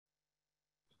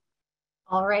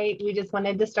All right, we just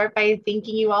wanted to start by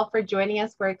thanking you all for joining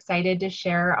us. We're excited to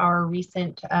share our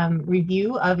recent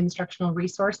review of instructional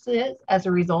resources as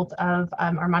a result of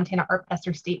our Montana ARP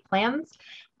ESSER state plans,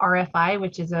 RFI,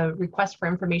 which is a request for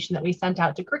information that we sent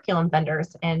out to curriculum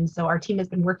vendors. And so our team has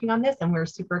been working on this, and we're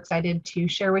super excited to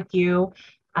share with you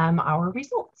our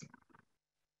results.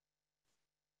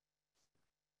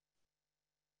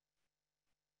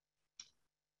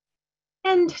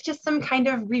 And just some kind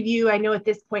of review. I know at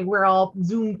this point we're all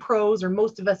Zoom pros, or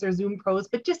most of us are Zoom pros,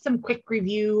 but just some quick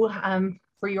review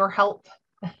for your help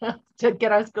to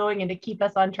get us going and to keep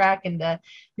us on track and to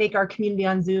make our community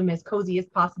on Zoom as cozy as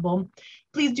possible.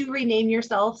 Please do rename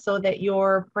yourself so that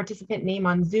your participant name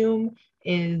on Zoom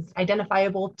is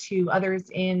identifiable to others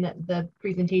in the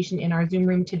presentation in our Zoom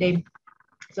room today.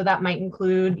 So that might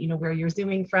include, where you're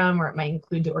Zooming from, or it might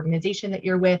include the organization that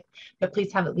you're with, but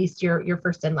please have at least your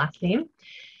first and last name.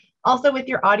 Also, with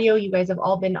your audio, you guys have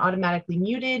all been automatically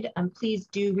muted. Please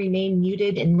do remain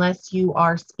muted unless you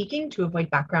are speaking to avoid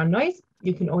background noise.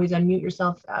 You can always unmute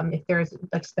yourself if there's,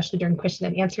 especially during question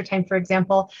and answer time, for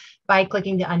example, by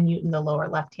clicking the unmute in the lower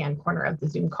left-hand corner of the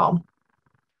Zoom call.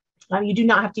 You do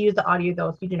not have to use the audio though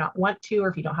if you do not want to, or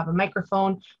if you don't have a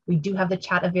microphone. We do have the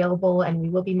chat available, and we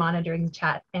will be monitoring the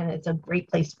chat, and it's a great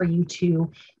place for you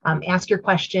to ask your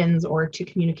questions or to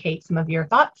communicate some of your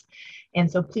thoughts.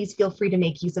 And so please feel free to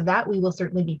make use of that. We will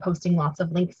certainly be posting lots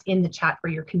of links in the chat for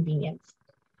your convenience.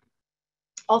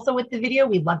 Also with the video,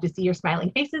 we'd love to see your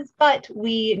smiling faces, but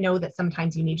we know that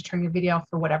sometimes you need to turn your video off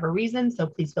for whatever reason, so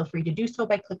please feel free to do so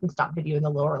by clicking stop video in the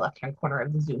lower left-hand corner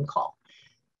of the Zoom call.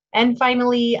 And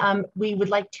finally, we would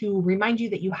like to remind you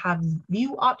that you have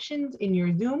view options in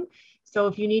your Zoom. So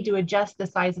if you need to adjust the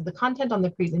size of the content on the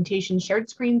presentation shared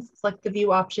screen, select the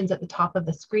view options at the top of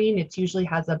the screen. It usually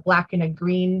has a black and a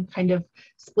green kind of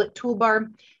split toolbar,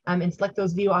 and select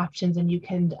those view options, and you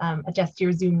can adjust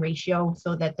your Zoom ratio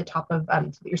so that the top of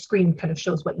your screen kind of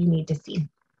shows what you need to see.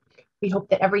 We hope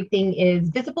that everything is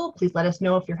visible. Please let us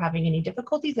know if you're having any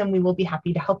difficulties, and we will be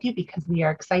happy to help you because we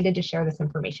are excited to share this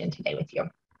information today with you.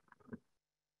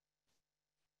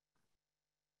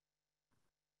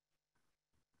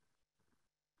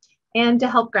 And to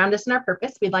help ground us in our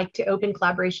purpose, we'd like to open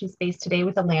collaboration space today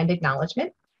with a land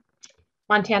acknowledgement.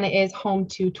 Montana is home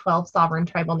to 12 sovereign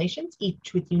tribal nations,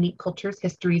 each with unique cultures,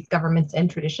 histories, governments,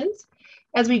 and traditions.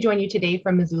 As we join you today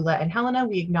from Missoula and Helena,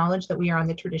 we acknowledge that we are on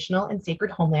the traditional and sacred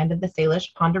homeland of the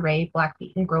Salish, Pend Oreille,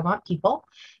 Blackfeet, and Gros Ventre people,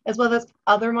 as well as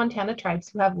other Montana tribes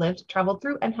who have lived, traveled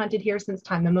through, and hunted here since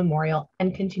time immemorial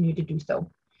and continue to do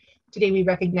so. Today, we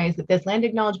recognize that this land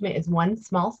acknowledgement is one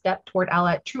small step toward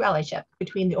true allyship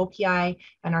between the OPI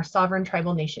and our sovereign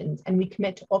tribal nations, and we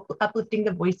commit to uplifting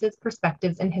the voices,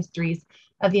 perspectives, and histories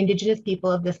of the Indigenous people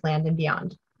of this land and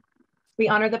beyond. We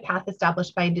honor the path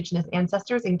established by Indigenous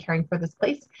ancestors in caring for this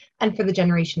place and for the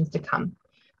generations to come.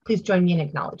 Please join me in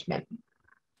acknowledgement.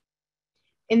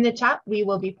 In the chat, we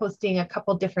will be posting a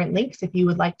couple different links if you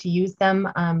would like to use them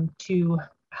to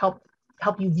help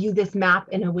you view this map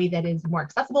in a way that is more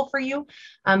accessible for you.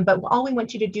 But all we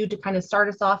want you to do to kind of start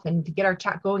us off and to get our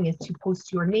chat going is to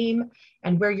post your name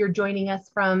and where you're joining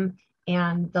us from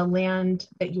and the land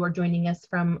that you are joining us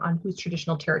from, on whose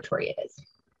traditional territory it is.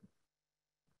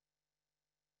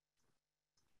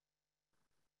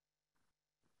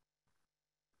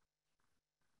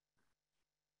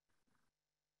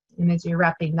 And as you're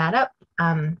wrapping that up,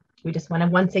 we just want to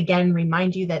once again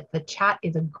remind you that the chat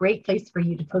is a great place for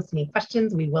you to post any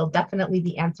questions. We will definitely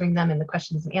be answering them in the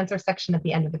questions and answer section at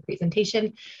the end of the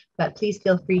presentation, but please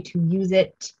feel free to use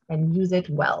it and use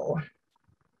it well.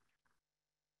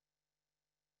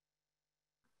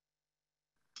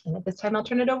 And at this time, I'll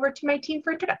turn it over to my team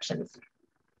for introductions.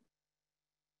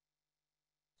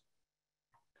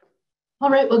 All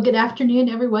right, well, good afternoon,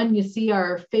 everyone. You see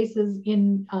our faces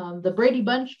in the Brady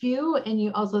Bunch view, and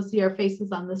you also see our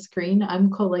faces on the screen.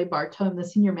 I'm Colette Bartow. I'm the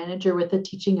Senior Manager with the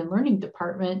Teaching and Learning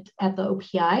Department at the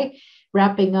OPI,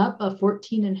 wrapping up a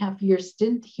 14.5-year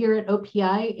stint here at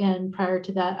OPI. And prior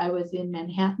to that, I was in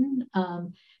Manhattan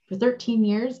for 13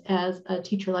 years as a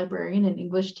teacher librarian and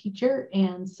English teacher.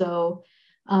 And so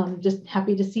just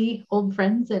happy to see old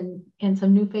friends and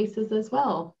some new faces as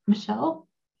well. Michelle?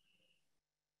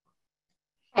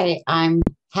 Hey, I'm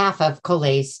half of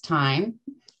Colette's time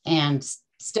and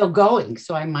still going,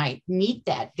 so I might meet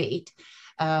that date.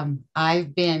 I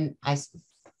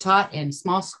taught in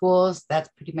small schools. That's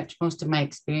pretty much most of my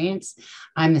experience.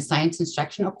 I'm the science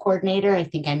instructional coordinator. I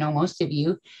think I know most of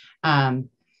you. And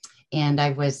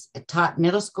I was taught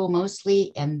middle school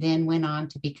mostly, and then went on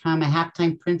to become a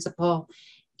half-time principal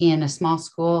in a small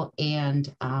school,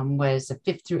 and was a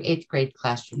 5th through 8th grade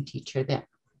classroom teacher then.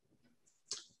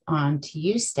 on to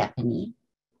you, Stephanie.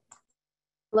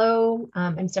 Hello,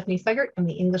 I'm Stephanie Segert. I'm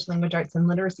the English Language Arts and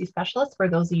Literacy Specialist. For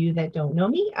those of you that don't know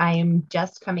me, I am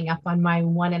just coming up on my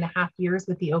 1.5 years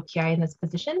with the OPI in this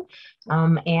position.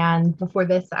 And before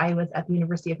this, I was at the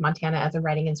University of Montana as a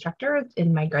writing instructor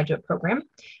in my graduate program.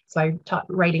 So I taught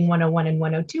writing 101 and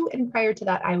 102. And prior to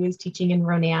that, I was teaching in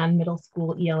Ronan Middle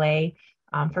School ELA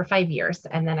for 5 years.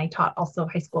 And then I taught also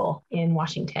high school in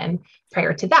Washington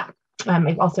prior to that.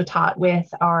 I've also taught with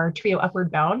our trio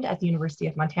Upward Bound at the University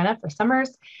of Montana for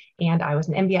summers, and I was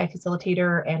an MBI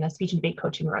facilitator and a speech and debate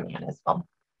coach in Ronan as well.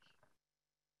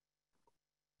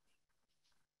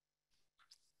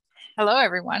 Hello,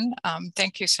 everyone.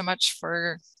 Thank you so much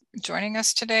for joining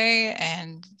us today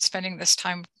and spending this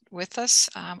time with us.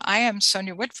 I am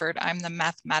Sonia Woodford. I'm the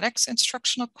Mathematics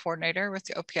Instructional Coordinator with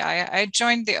the OPI. I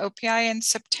joined the OPI in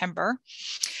September.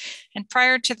 And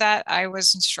prior to that, I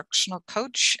was instructional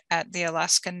coach at the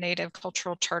Alaska Native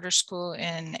Cultural Charter School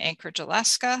in Anchorage,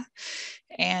 Alaska.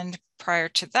 And prior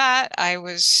to that, I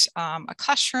was a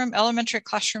elementary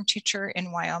classroom teacher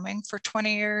in Wyoming for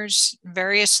 20 years,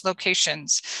 various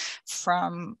locations,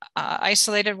 from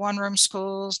isolated one-room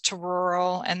schools to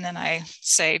rural, and then I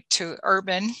say to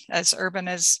urban as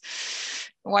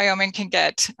Wyoming can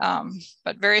get,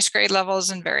 but various grade levels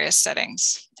and various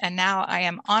settings. And now I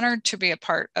am honored to be a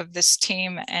part of this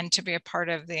team and to be a part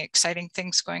of the exciting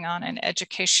things going on in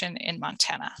education in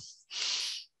Montana.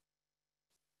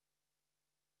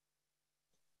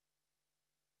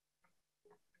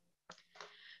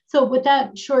 So with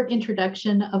that short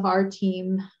introduction of our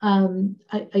team,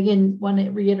 I again want to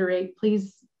reiterate,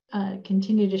 please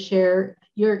continue to share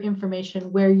your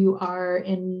information, where you are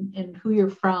and who you're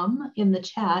from in the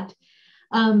chat.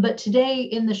 But today,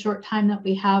 in the short time that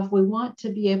we have, we want to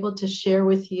be able to share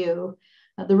with you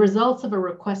the results of a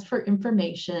request for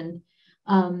information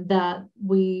that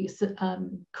we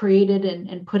created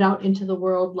and put out into the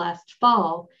world last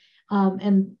fall.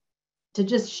 And to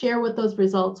just share what those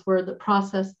results were, the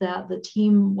process that the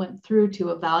team went through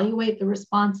to evaluate the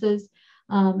responses,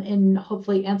 and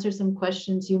hopefully answer some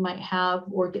questions you might have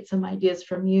or get some ideas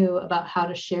from you about how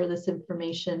to share this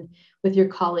information with your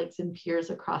colleagues and peers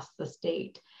across the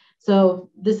state. So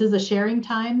this is a sharing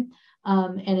time,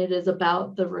 and it is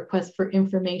about the request for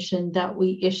information that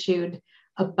we issued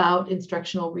about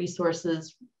instructional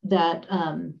resources that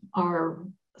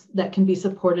that can be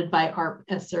supported by ARP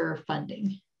ESSER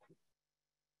funding.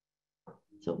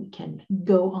 So we can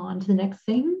go on to the next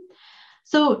thing.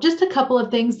 So just a couple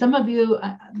of things. Some of you,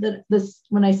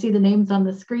 when I see the names on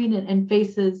the screen and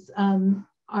faces,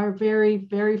 are very,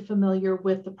 very familiar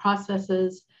with the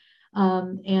processes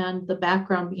and the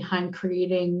background behind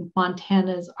creating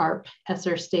Montana's ARP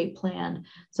ESSER state plan.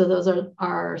 So those are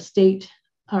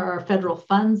our federal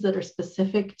funds that are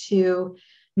specific to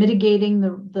mitigating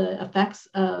the effects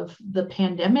of the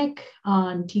pandemic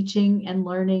on teaching and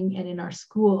learning and in our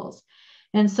schools.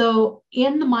 And so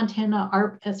in the Montana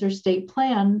ARP ESSER state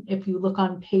plan, if you look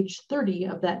on page 30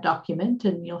 of that document,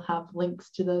 and you'll have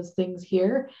links to those things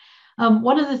here,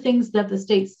 one of the things that the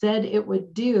state said it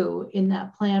would do in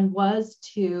that plan was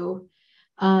to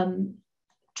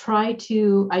try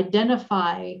to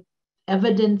identify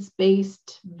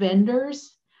evidence-based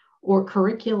vendors or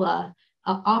curricula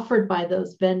offered by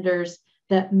those vendors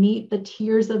that meet the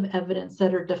tiers of evidence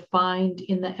that are defined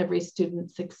in the Every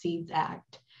Student Succeeds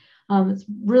Act. It's a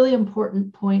really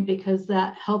important point because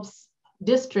that helps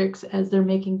districts as they're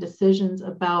making decisions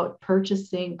about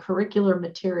purchasing curricular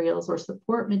materials or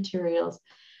support materials,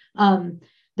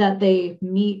 that they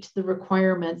meet the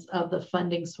requirements of the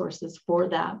funding sources for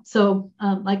that. So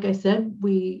like I said,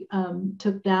 we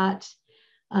took that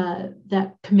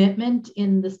commitment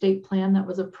in the state plan that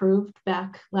was approved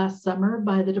back last summer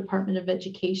by the Department of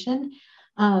Education,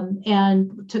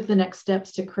 and took the next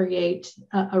steps to create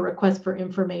a request for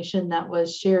information that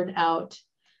was shared out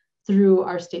through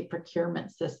our state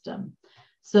procurement system.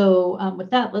 So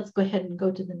with that, let's go ahead and go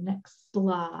to the next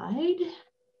slide.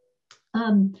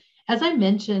 As I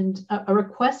mentioned, a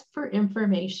request for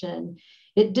information,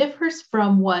 it differs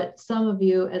from what some of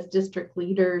you as district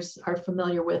leaders are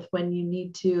familiar with when you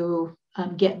need to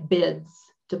get bids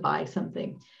to buy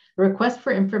something. A request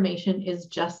for information is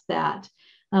just that.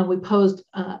 We posed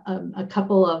a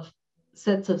couple of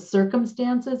sets of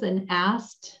circumstances and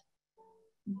asked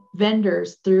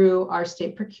vendors through our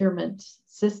state procurement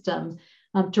system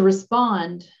to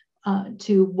respond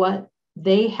to what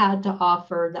they had to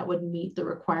offer that would meet the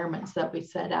requirements that we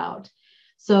set out.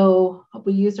 So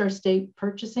we used our state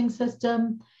purchasing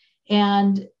system,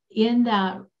 and in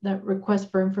that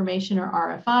request for information or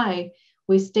RFI,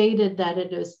 we stated that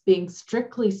it is being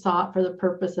strictly sought for the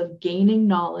purpose of gaining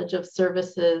knowledge of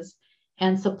services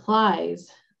and supplies,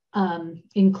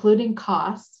 including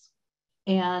costs.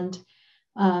 And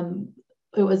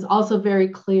it was also very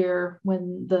clear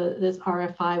when this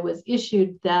RFI was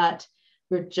issued that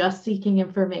we're just seeking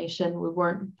information. We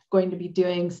weren't going to be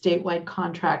doing statewide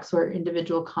contracts or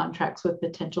individual contracts with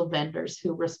potential vendors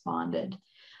who responded.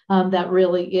 That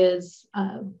really is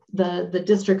the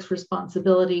district's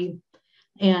responsibility.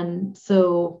 And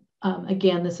so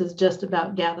again, this is just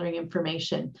about gathering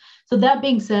information. So that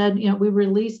being said, we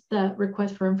released that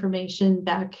request for information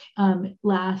back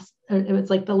it was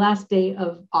like the last day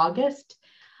of August,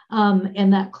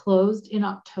 and that closed in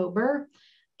October.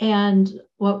 And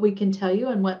what we can tell you,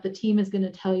 and what the team is going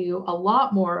to tell you a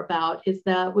lot more about, is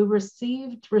that we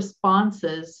received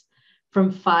responses from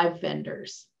 5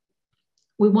 vendors.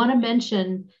 We want to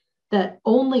mention that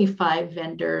only 5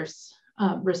 vendors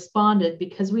responded,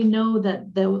 because we know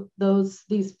that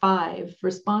these 5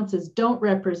 responses don't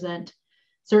represent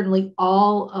certainly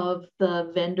all of the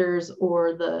vendors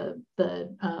or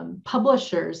the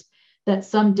publishers that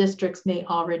some districts may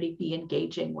already be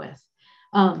engaging with.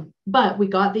 But we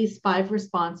got these 5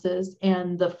 responses,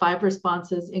 and the 5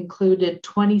 responses included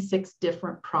 26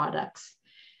 different products.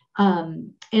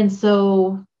 And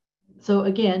so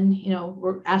again,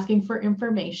 we're asking for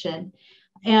information.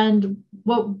 And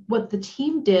what the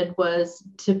team did was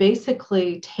to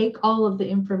basically take all of the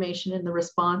information and the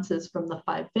responses from the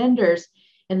 5 vendors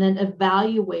and then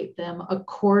evaluate them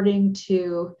according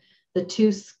to the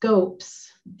 2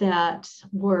 scopes that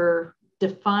were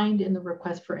defined in the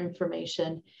request for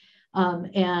information,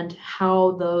 and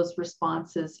how those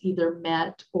responses either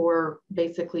met or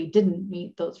basically didn't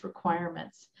meet those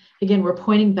requirements. Again, we're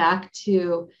pointing back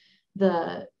to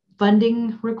the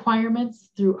funding requirements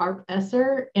through ARP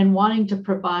ESSER and wanting to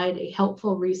provide a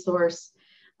helpful resource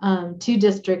to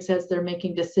districts as they're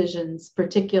making decisions,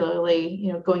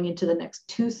 particularly going into the next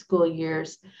 2 school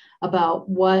years, about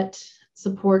what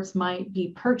supports might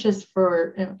be purchased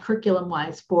for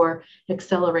curriculum-wise for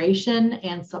acceleration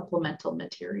and supplemental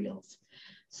materials.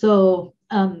 So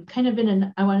I want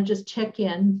to just check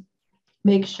in,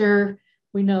 make sure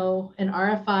we know an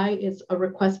RFI is a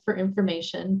request for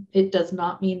information. It does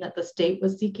not mean that the state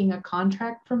was seeking a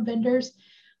contract from vendors,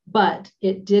 but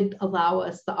it did allow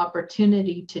us the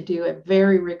opportunity to do a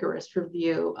very rigorous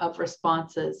review of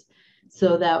responses,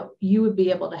 so that you would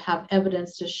be able to have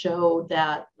evidence to show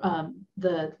that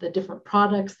the different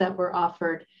products that were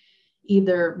offered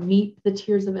either meet the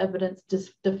tiers of evidence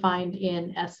defined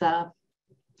in ESSA,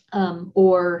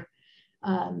 or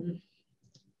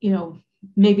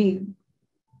maybe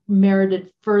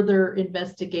merited further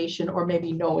investigation, or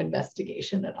maybe no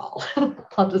investigation at all.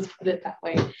 I'll just put it that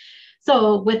way.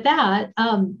 So with that,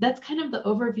 that's kind of the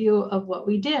overview of what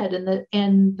we did,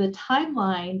 and the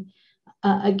timeline.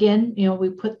 Again, we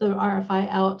put the RFI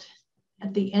out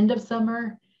at the end of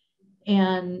summer,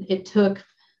 and it took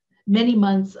many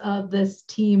months of this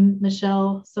team,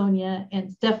 Michelle, Sonia,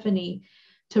 and Stephanie,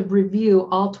 to review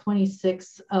all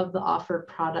 26 of the offered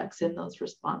products in those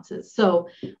responses. So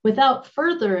without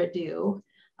further ado,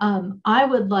 I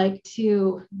would like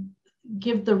to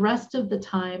give the rest of the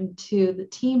time to the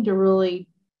team to really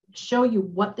show you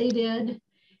what they did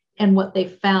and what they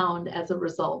found as a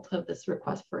result of this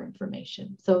request for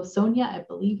information. So Sonia, I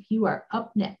believe you are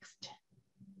up next.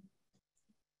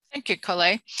 Thank you,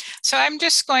 Colette. So I'm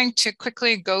just going to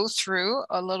quickly go through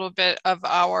a little bit of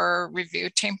our review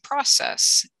team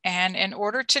process. And in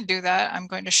order to do that, I'm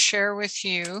going to share with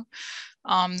you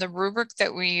the rubric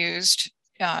that we used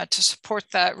to support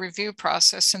that review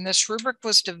process. And this rubric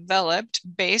was developed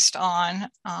based on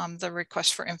the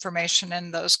request for information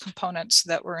and those components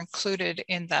that were included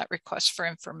in that request for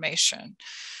information.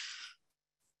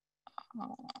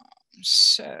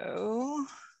 So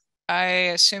I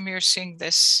assume you're seeing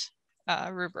this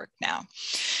rubric now.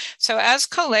 So as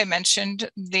Colette mentioned,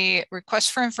 the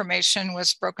request for information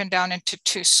was broken down into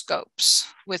 2 scopes,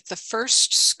 with the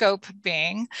first scope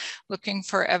being looking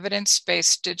for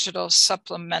evidence-based digital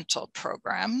supplemental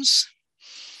programs.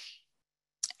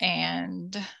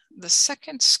 And the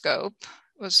second scope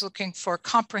was looking for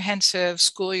comprehensive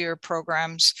school year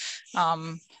programs,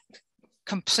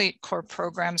 complete core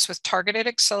programs with targeted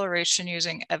acceleration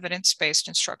using evidence-based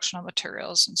instructional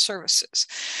materials and services.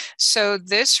 So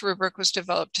this rubric was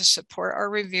developed to support our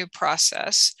review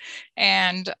process.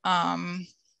 And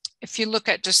if you look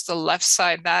at just the left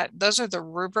side, those are the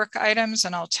rubric items,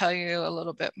 and I'll tell you a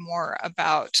little bit more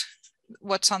about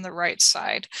what's on the right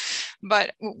side.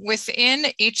 But within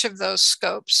each of those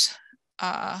scopes,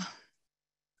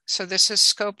 So this is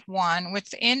scope 1.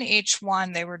 Within each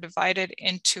one, they were divided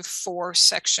into 4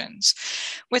 sections,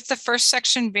 with the first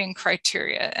section being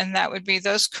criteria, and that would be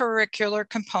those curricular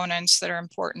components that are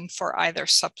important for either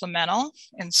supplemental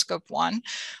in scope 1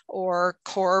 or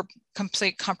core,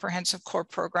 complete comprehensive core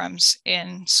programs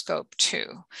in scope 2.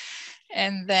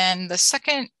 And then the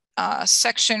second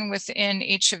section within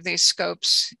each of these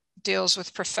scopes deals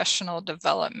with professional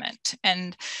development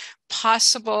and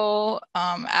possible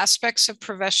aspects of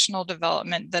professional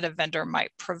development that a vendor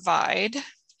might provide.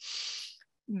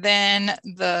 Then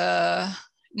the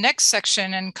next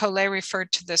section, and Colette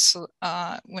referred to this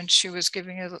when she was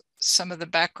giving you some of the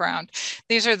background,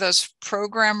 these are those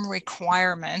program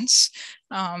requirements.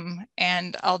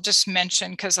 And I'll just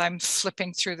mention, because I'm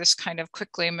flipping through this kind of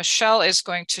quickly, Michelle is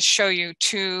going to show you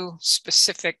 2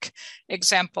 specific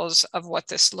examples of what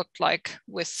this looked like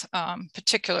with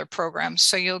particular programs.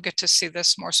 So you'll get to see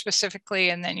this more specifically,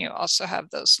 and then you also have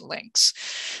those links.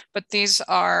 But these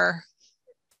are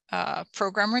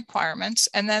program requirements.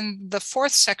 And then the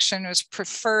 4th section is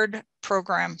preferred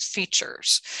program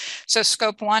features. So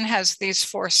scope 1 has these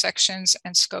 4 sections,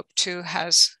 and scope 2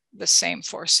 has the same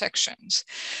 4 sections.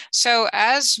 So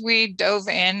as we dove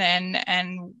in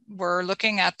and were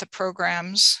looking at the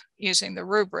programs using the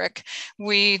rubric,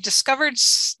 we discovered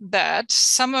that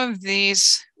some of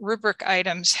these rubric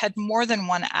items had more than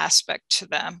one aspect to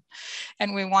them.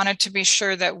 And we wanted to be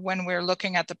sure that when we were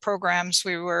looking at the programs,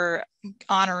 we were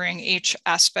honoring each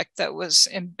aspect that was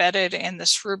embedded in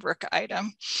this rubric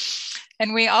item.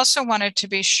 And we also wanted to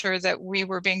be sure that we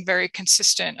were being very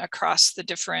consistent across the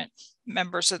different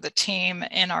members of the team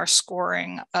in our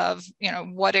scoring of,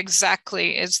 what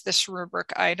exactly is this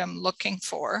rubric item looking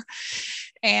for.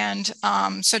 And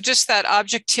so just that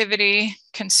objectivity,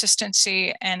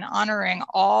 consistency, and honoring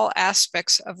all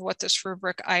aspects of what this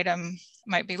rubric item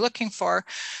might be looking for,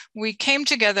 we came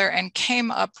together and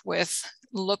came up with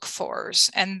look fors,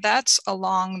 and that's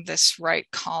along this right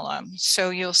column. So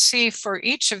you'll see for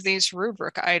each of these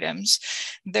rubric items,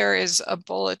 there is a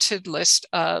bulleted list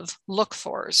of look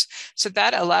fors. So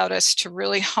that allowed us to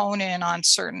really hone in on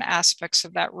certain aspects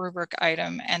of that rubric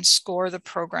item and score the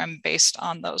program based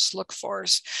on those look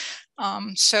fors.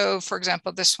 So for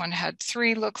example, this one had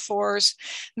 3 look fors.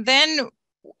 Then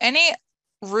any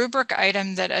rubric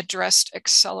item that addressed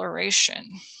acceleration,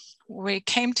 we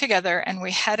came together and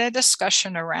we had a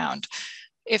discussion around,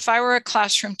 if I were a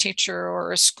classroom teacher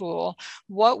or a school,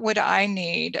 what would I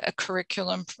need a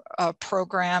curriculum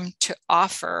program to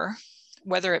offer,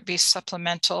 whether it be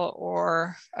supplemental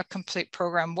or a complete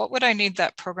program? What would I need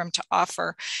that program to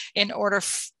offer in order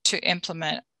to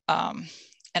implement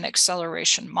an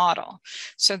acceleration model?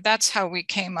 So that's how we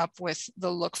came up with the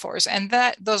look fors. And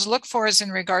those look fors in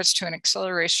regards to an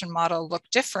acceleration model look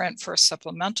different for a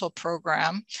supplemental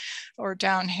program, or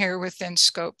down here within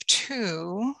scope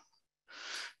 2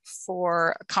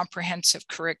 for a comprehensive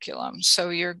curriculum.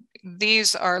 So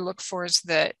these are look fors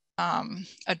that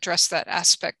address that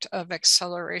aspect of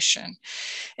acceleration.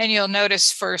 And you'll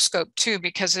notice for scope 2,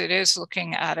 because it is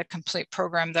looking at a complete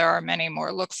program, there are many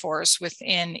more look fors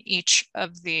within each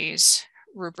of these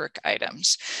rubric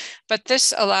items. But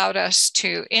this allowed us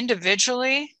to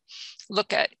individually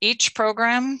look at each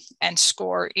program and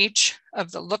score each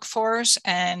of the look fors,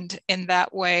 and in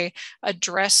that way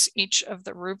address each of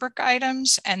the rubric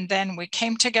items. And then we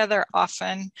came together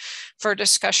often for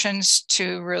discussions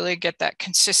to really get that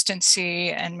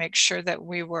consistency and make sure that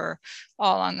we were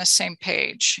all on the same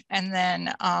page. And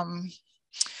then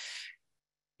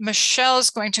Michelle is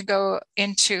going to go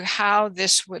into how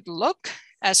this would look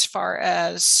as far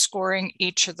as scoring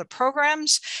each of the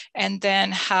programs, and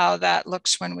then how that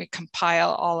looks when we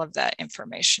compile all of that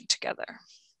information together.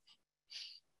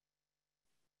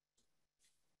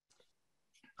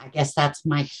 I guess that's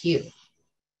my cue.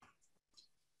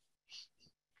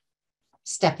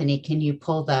 Stephanie, can you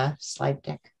pull the slide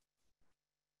deck?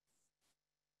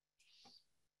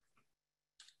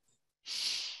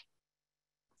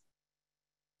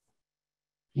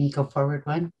 Can you go forward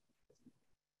one?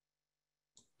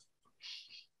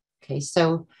 Okay,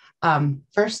 so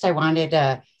first I wanted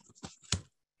to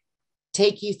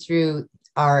take you through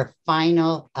our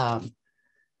final,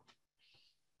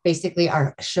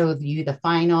 show you the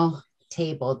final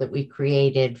table that we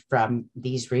created from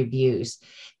these reviews,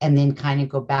 and then kind of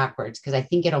go backwards, because I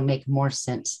think it'll make more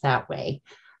sense that way.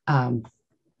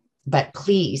 But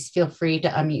please feel free to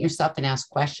unmute yourself and ask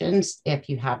questions if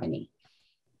you have any.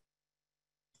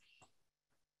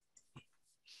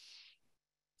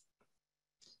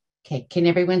 Okay, can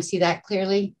everyone see that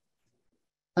clearly?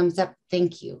 Thumbs up,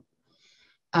 thank you.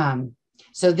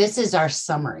 So this is our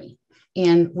summary.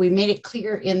 And we made it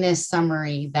clear in this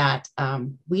summary that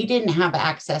we didn't have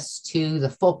access to the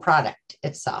full product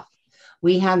itself.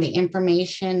 We had the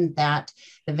information that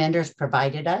the vendors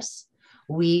provided us.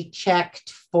 We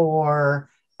checked for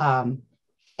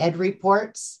ed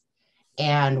reports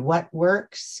and what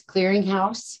works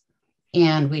clearinghouse.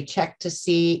 And we checked to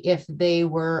see if they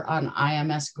were on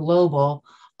IMS Global,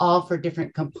 all for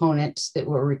different components that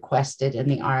were requested in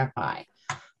the RFI.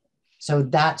 So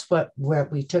that's where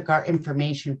we took our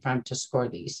information from to score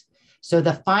these. So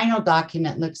the final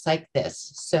document looks like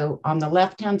this. So on the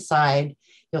left-hand side,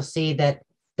 you'll see that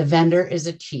the vendor is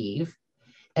achieved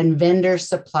and vendor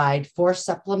supplied for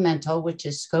supplemental, which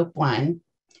is scope 1,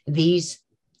 these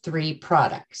 3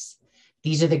 products.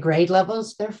 These are the grade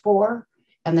levels they're for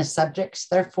and the subjects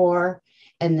they're for.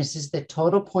 And this is the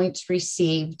total points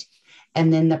received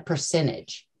and then the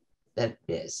percentage that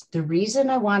is. The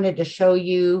reason I wanted to show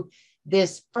you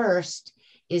this first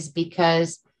is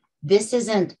because this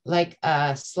isn't like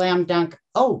a slam dunk.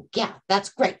 Oh yeah, that's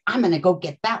great. I'm going to go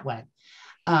get that one.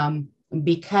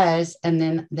 Because,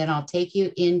 and then I'll take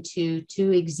you into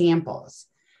 2 examples.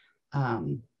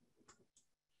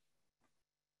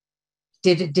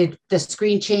 Did the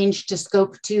screen change to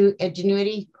scope 2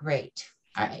 Edgenuity? Great.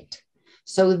 All right.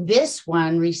 So this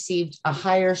one received a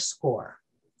higher score.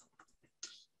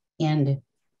 And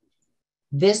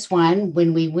this one,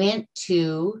 when we went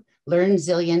to Learn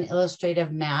Zillion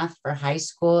Illustrative Math for high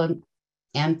school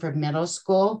and for middle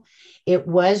school, it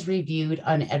was reviewed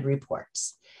on Ed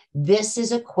Reports. This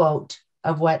is a quote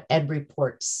of what Ed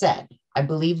Reports said. I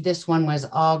believe this one was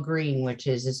all green, which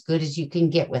is as good as you can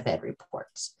get with Ed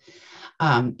Reports.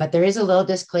 But there is a little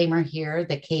disclaimer here.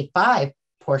 The K-5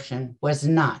 portion was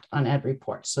not on Ed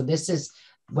Reports. So this is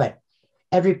what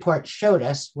Ed Report showed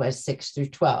us was 6 through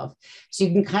 12. So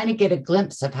you can kind of get a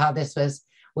glimpse of how this was.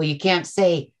 Well, you can't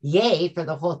say yay for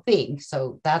the whole thing.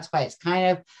 So that's why it's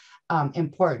kind of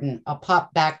important. I'll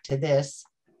pop back to this.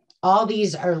 All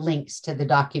these are links to the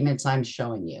documents I'm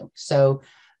showing you. So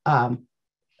I'm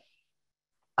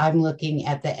looking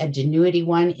at the Edgenuity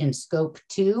one in scope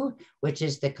 2, which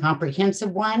is the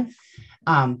comprehensive one.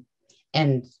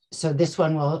 And so this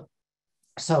one will,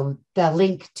 so the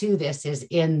link to this is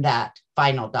in that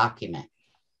final document.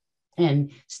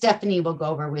 And Stephanie will go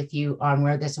over with you on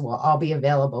where this will all be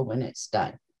available when it's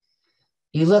done.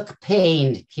 You look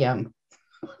pained, Kim.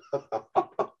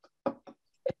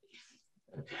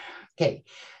 Okay,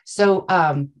 so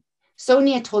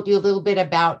Sonia told you a little bit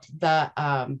about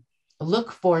the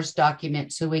look fors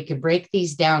document, so we could break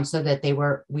these down so that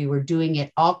we were doing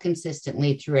it all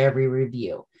consistently through every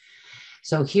review.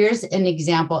 So here's an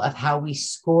example of how we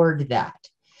scored that.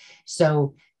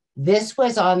 So this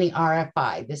was on the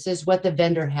RFI. This is what the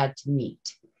vendor had to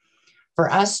meet.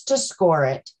 For us to score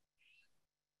it,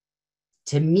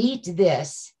 to meet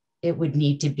this, it would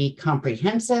need to be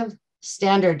comprehensive,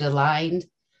 standard aligned,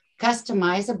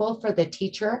 customizable for the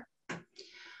teacher,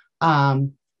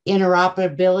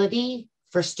 interoperability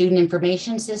for student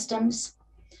information systems,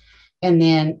 and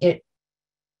then it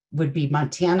would be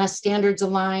Montana standards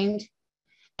aligned,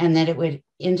 and then it would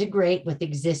integrate with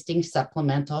existing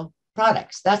supplemental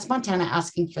products. That's Montana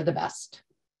asking for the best.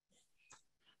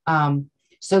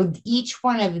 So each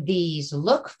one of these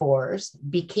look fors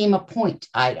became a point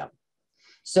item.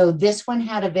 So this one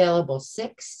had available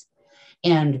 6,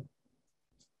 and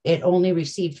it only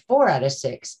received 4 out of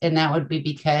 6. And that would be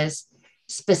because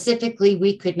specifically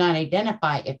we could not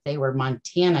identify if they were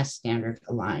Montana standard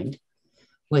aligned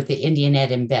with the Indian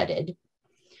Ed embedded.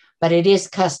 But it is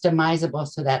customizable,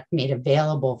 so that's made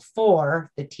available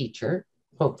for the teacher,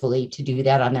 hopefully, to do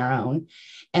that on their own.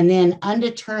 And then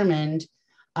undetermined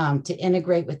to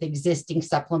integrate with existing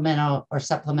supplemental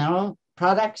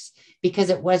products,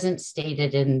 because it wasn't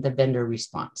stated in the vendor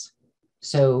response.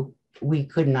 So we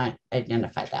could not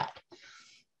identify that.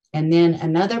 And then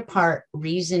another part,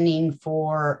 reasoning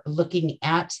for looking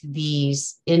at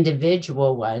these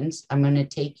individual ones, I'm going to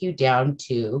take you down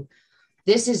to,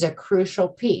 this is a crucial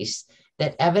piece,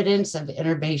 that evidence of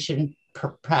innovation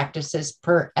practices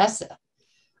per ESSER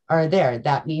are there.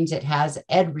 That means it has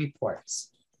Ed reports.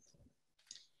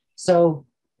 So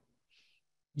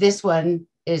this one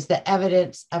is the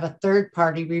evidence of a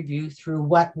third-party review through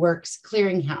What Works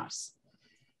Clearinghouse.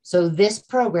 So this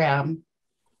program,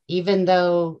 even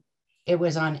though it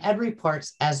was on Ed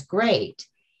reports as great,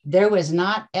 there was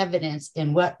not evidence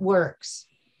in What Works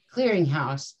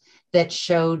Clearinghouse that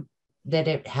showed that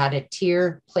it had a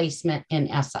tier placement in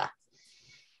ESSA.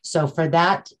 So for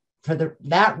that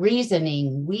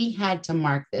reasoning, we had to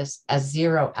mark this as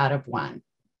 0 out of 1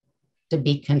 to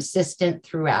be consistent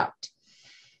throughout.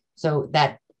 So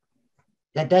that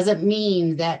that doesn't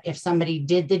mean that if somebody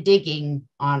did the digging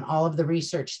on all of the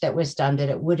research that was done, that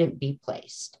it wouldn't be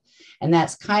placed. And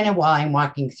that's kind of why I'm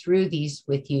walking through these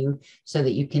with you, so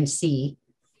that you can see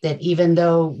that even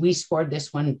though we scored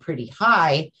this one pretty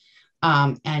high,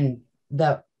 and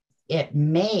it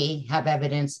may have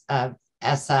evidence of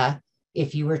ESSA,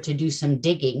 if you were to do some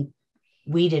digging,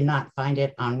 we did not find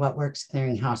it on What Works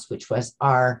Clearinghouse, which was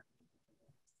where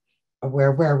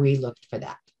we looked for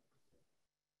that.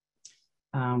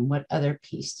 What other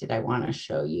piece did I want to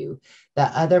show you? The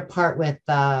other part with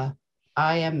the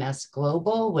IMS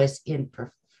Global was in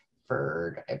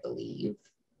preferred, I believe.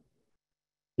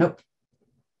 Nope.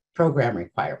 Program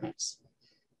requirements.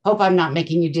 Hope I'm not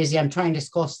making you dizzy. I'm trying to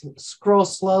scroll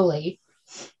slowly.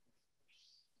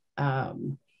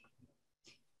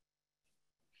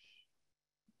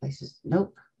 Places,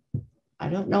 nope. I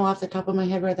don't know off the top of my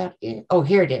head where that is. Oh,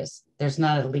 here it is. There's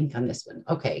not a link on this one.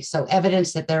 Okay, so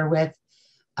evidence that they're with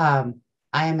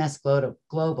IMS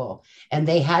Global, and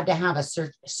they had to have a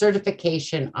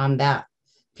certification on that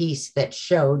piece that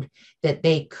showed that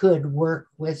they could work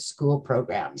with school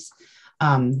programs.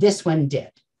 This one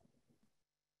did.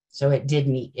 So it did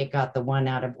meet. It got the 1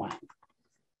 out of 1.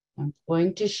 I'm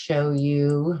going to show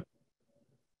you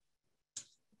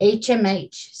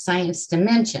HMH Science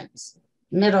Dimensions,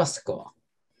 middle school.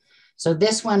 So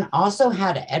this one also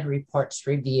had an Ed Reports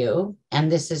review,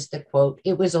 and this is the quote,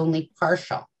 "It was only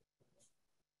partial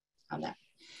on that."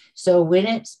 So when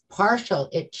it's partial,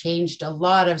 it changed a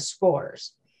lot of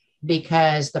scores,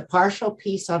 because the partial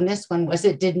piece on this one was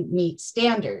it didn't meet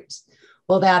standards.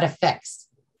 Well, that affects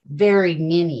very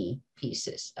many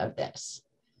pieces of this.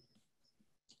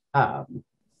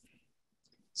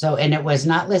 And it was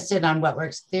not listed on What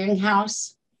Works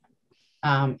Clearinghouse,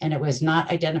 and it was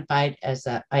not identified as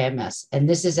a IMS. And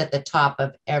this is at the top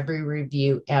of every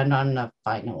review, and on the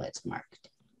final it's marked.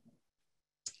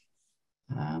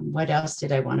 What else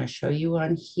did I want to show you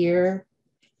on here?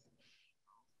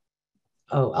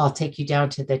 Oh, I'll take you down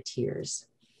to the tiers.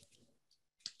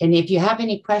 And if you have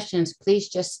any questions, please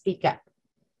just speak up,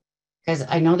 because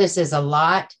I know this is a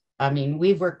lot. I mean,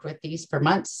 we've worked with these for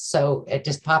months, so it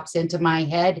just pops into my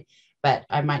head, but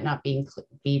I might not be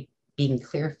being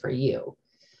clear for you.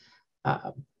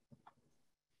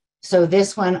 So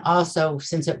this one also,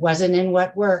 since it wasn't in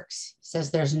What Works,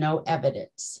 says there's no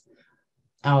evidence.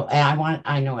 Oh, and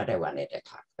I know what I wanted to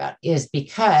talk about is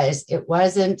because it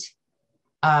wasn't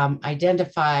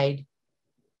identified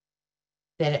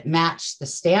that it matched the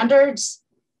standards,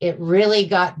 it really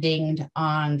got dinged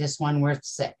on this one worth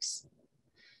 6.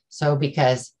 So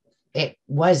because it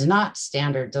was not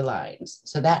standard aligned.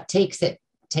 So that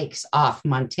takes off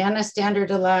Montana standard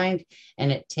aligned,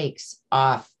 and it takes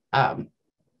off,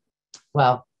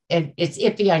 well, it's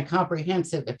iffy on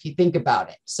comprehensive if you think about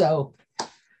it. So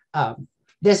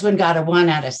this one got a 1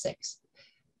 out of 6.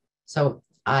 So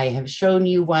I have shown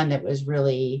you one that was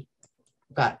really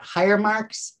got higher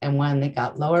marks and one that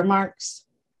got lower marks.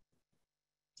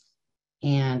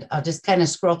 And I'll just kind of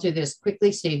scroll through this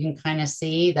quickly so you can kind of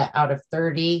see that out of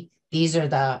 30, these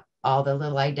are all the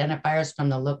little identifiers from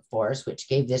the look fors, which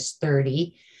gave this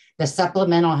 30. The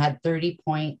supplemental had 30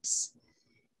 points,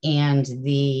 and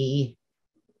the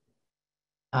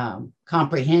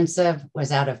comprehensive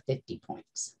was out of 50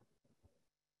 points.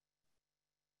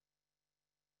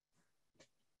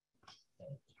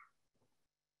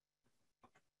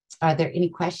 Are there any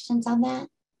questions on that?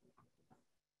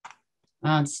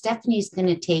 Stephanie's going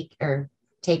to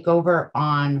take over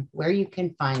on where you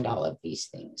can find all of these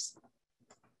things.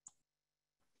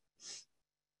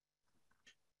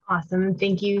 Awesome.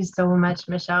 Thank you so much,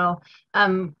 Michelle.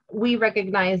 We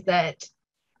recognize that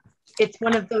it's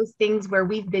one of those things where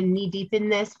we've been knee deep in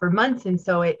this for months. And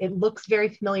so it looks very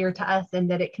familiar to us, and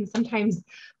that it can sometimes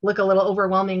look a little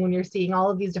overwhelming when you're seeing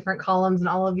all of these different columns and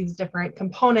all of these different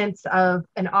components of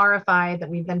an RFI that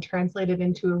we've then translated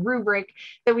into a rubric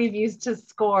that we've used to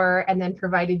score, and then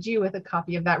provided you with a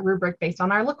copy of that rubric based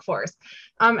on our look fors.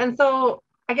 And so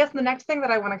I guess the next thing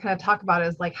that I want to kind of talk about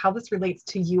is like how this relates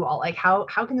to you all, like how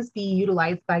can this be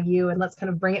utilized by you? And let's kind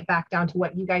of bring it back down to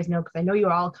what you guys know, because I know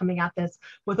you're all coming at this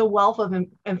with a wealth of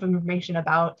information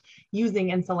about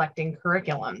using and selecting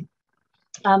curriculum.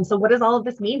 So what does all of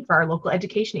this mean for our local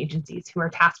education agencies who are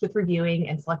tasked with reviewing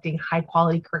and selecting high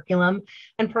quality curriculum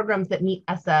and programs that meet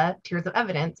ESSA tiers of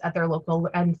evidence at their local,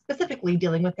 and specifically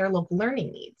dealing with their local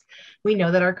learning needs? We know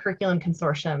that our curriculum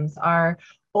consortiums are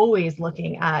always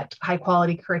looking at high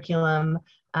quality curriculum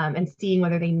and seeing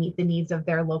whether they meet the needs of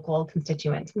their local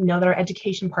constituents. We know that our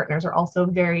education partners are also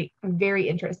very, very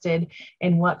interested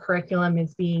in what curriculum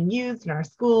is being used in our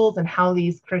schools and how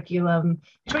these curriculum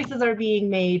choices are being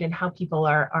made and how people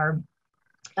are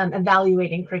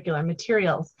evaluating curriculum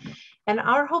materials. And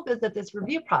our hope is that this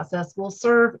review process will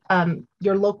serve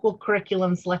your local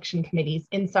curriculum selection committees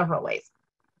in several ways.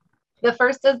 The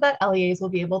first is that LEAs will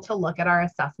be able to look at our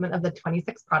assessment of the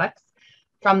 26 products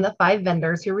from the 5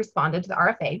 vendors who responded to the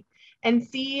RFA and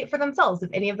see for themselves if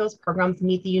any of those programs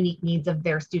meet the unique needs of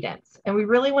their students. And we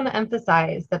really want to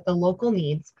emphasize that the local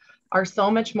needs are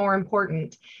so much more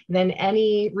important than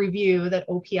any review that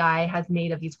OPI has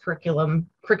made of these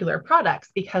curricular products,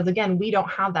 because again, we don't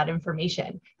have that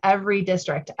information. Every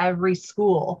district, every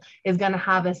school is going to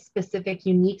have a specific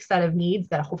unique set of needs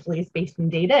that hopefully is based in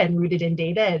data and rooted in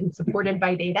data and supported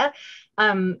by data.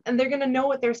 And they're going to know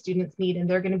what their students need, and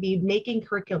they're going to be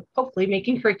hopefully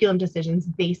making curriculum decisions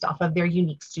based off of their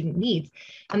unique student needs.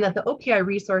 And that the OPI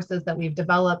resources that we've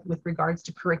developed with regards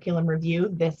to curriculum review,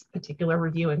 this particular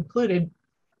review included,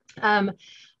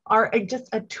 are just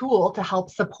a tool to help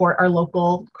support our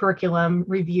local curriculum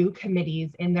review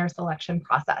committees in their selection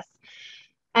process.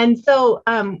 And so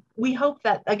we hope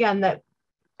that, again, that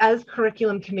as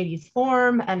curriculum committees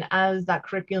form and as that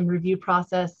curriculum review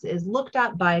process is looked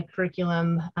at by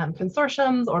curriculum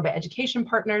consortiums or by education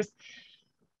partners,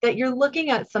 that you're looking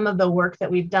at some of the work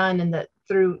that we've done, and that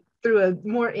through a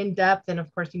more in-depth, and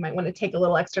of course you might want to take a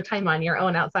little extra time on your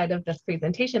own outside of this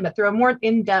presentation, but through a more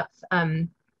in-depth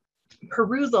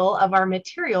perusal of our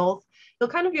materials, you'll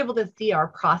kind of be able to see our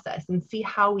process and see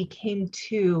how we came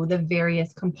to the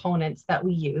various components that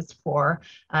we used for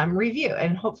review,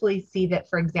 and hopefully see that,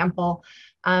 for example,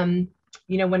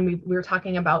 you know, when we were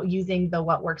talking about using the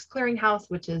What Works Clearinghouse,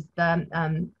 which is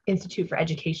the Institute for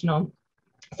Educational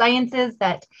Sciences,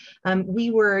 that we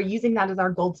were using that as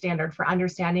our gold standard for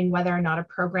understanding whether or not a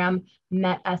program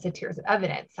met ESSA tiers of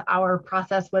evidence. Our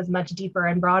process was much deeper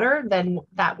and broader than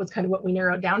that was kind of what we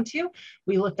narrowed down to.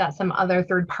 We looked at some other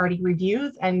third-party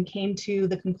reviews and came to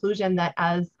the conclusion that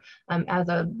as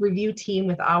a review team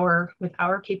with our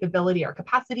capability or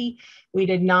capacity, we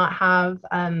did not have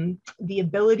the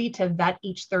ability to vet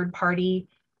each third-party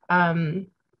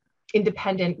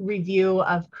independent review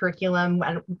of curriculum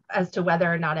as to whether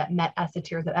or not it met ESSA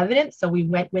tiers of evidence. So we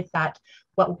went with that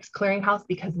What Works Clearinghouse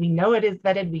because we know it is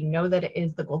vetted. We know that it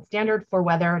is the gold standard for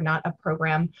whether or not a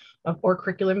program or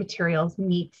curricular materials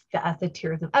meets the ESSA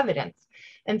tiers of evidence.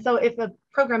 And so if a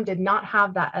program did not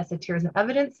have that ESSA tiers of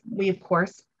evidence, we of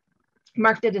course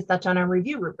marked it as such on our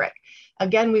review rubric.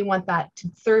 Again, we want that to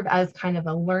serve as kind of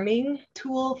a learning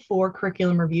tool for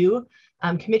curriculum review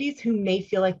committees who may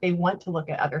feel like they want to look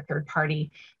at other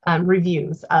third-party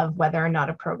reviews of whether or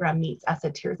not a program meets ESSA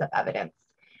tiers of evidence.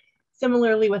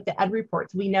 Similarly with the ed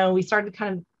reports, we know we started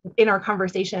kind of in our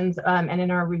conversations and in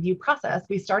our review process,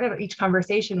 we started each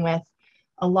conversation with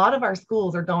a lot of our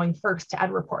schools are going first to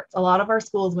ed reports. A lot of our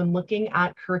schools, when looking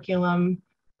at curriculum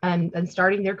and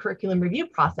starting their curriculum review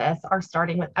process, are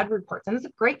starting with ed reports. And it's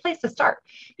a great place to start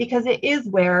because it is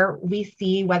where we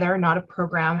see whether or not a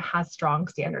program has strong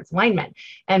standards alignment.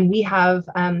 And we have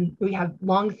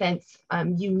long since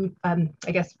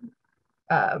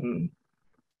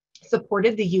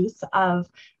supported the use of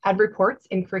ed reports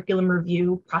in curriculum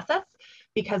review process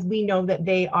because we know that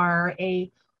they are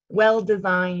a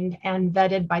well-designed and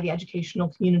vetted by the educational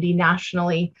community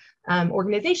nationally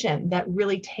organization that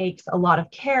really takes a lot of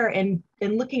care in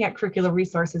looking at curricular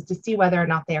resources to see whether or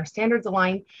not they are standards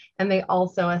aligned, and they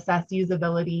also assess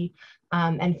usability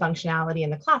and functionality in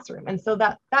the classroom. And so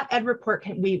that ed report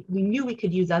we knew we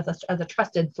could use as a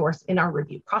trusted source in our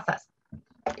review process.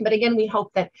 But again, we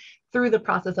hope that through the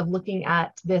process of looking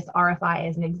at this RFI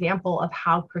as an example of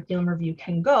how curriculum review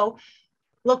can go,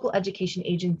 local education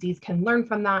agencies can learn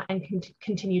from that and can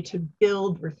continue to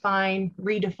build, refine,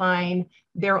 redefine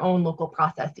their own local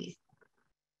processes.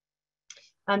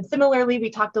 Similarly, we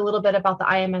talked a little bit about the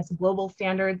IMS global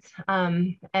standards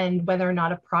and whether or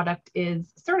not a product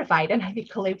is certified. And I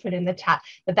think Kalei put in the chat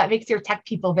that makes your tech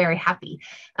people very happy.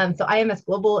 So IMS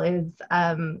Global is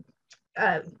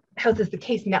houses the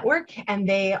CASE network, and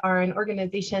they are an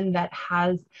organization that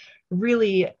has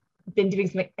really been doing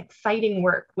some exciting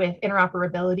work with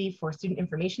interoperability for student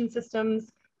information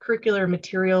systems, curricular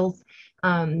materials,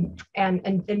 and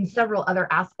several other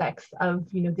aspects of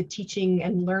the teaching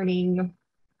and learning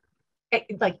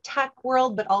like tech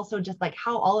world, but also just like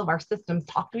how all of our systems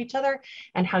talk to each other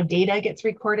and how data gets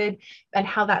recorded and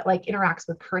how that like interacts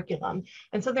with curriculum.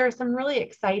 And so there are some really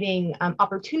exciting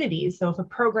opportunities. So if a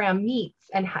program meets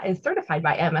and is certified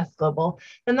by MS Global,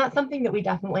 then that's something that we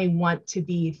definitely want to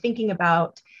be thinking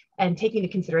about and taking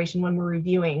into consideration when we're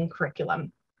reviewing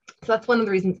curriculum. So that's one of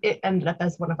the reasons it ended up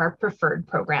as one of our preferred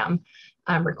program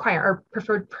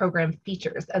preferred program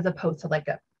features, as opposed to like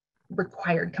a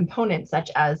required component such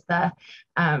as the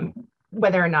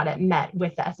whether or not it met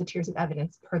with the ESSA tiers of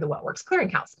evidence per the What Works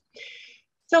Clearinghouse.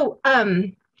 So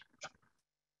I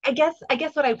guess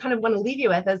what I kind of want to leave you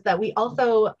with is that we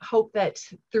also hope that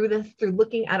through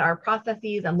looking at our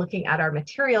processes and looking at our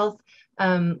materials,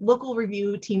 local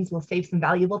review teams will save some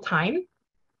valuable time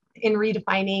in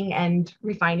redefining and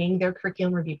refining their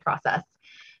curriculum review process.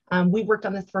 We've worked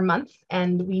on this for months,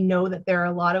 and we know that there are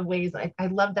a lot of ways. I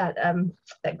love that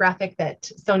that graphic that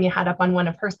Sonia had up on one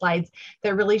of her slides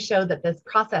that really showed that this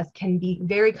process can be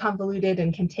very convoluted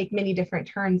and can take many different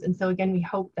turns. And so again, we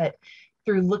hope that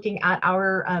through looking at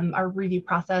our review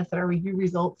process and our review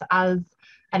results as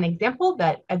an example,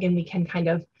 that again, we can kind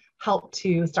of help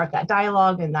to start that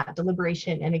dialogue and that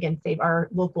deliberation, and again, save our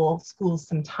local schools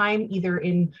some time, either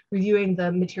in reviewing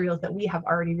the materials that we have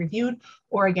already reviewed,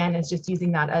 or again, as just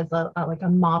using that as like a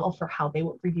model for how they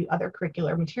will review other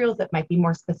curricular materials that might be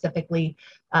more specifically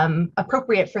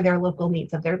appropriate for their local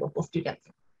needs of their local students.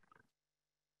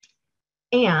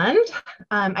 And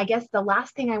I guess the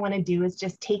last thing I want to do is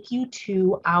just take you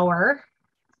to our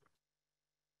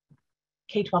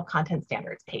K-12 content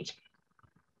standards page,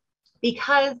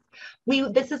 because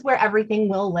this is where everything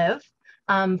will live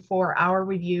for our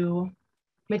review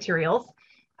materials.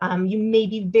 You may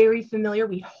be very familiar,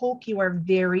 we hope you are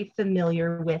very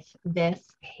familiar with this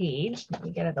page. Let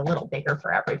me get it a little bigger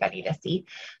for everybody to see.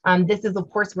 This is of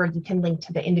course where you can link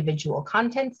to the individual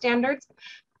content standards.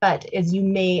 But as you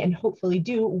may and hopefully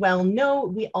do well know,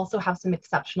 we also have some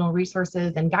exceptional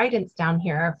resources and guidance down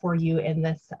here for you in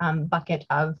this bucket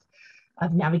of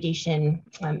navigation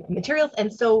materials.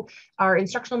 And so our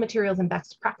instructional materials and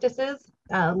best practices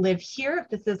live here.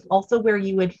 This is also where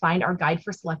you would find our guide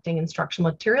for selecting instructional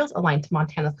materials aligned to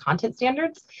Montana's content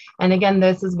standards. And again,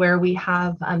 this is where we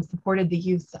have supported the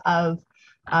use of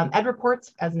ed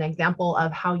reports as an example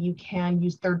of how you can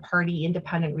use third-party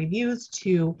independent reviews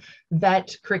to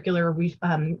vet curricular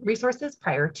resources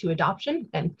prior to adoption,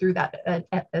 and through that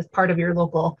as part of your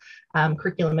local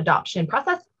curriculum adoption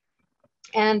process.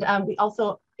 And we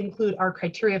also include our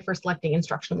criteria for selecting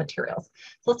instructional materials.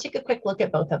 So let's take a quick look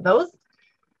at both of those.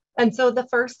 And so the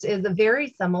first is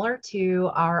very similar to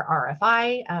our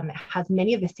RFI. It has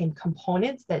many of the same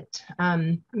components that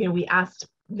we asked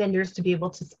vendors to be able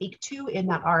to speak to in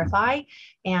that RFI.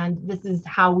 And this is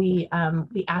how we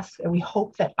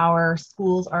hope that our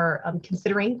schools are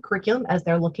considering curriculum as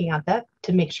they're looking at that,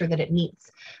 to make sure that it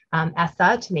meets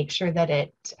ESSA, to make sure that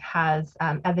it has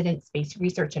evidence-based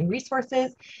research and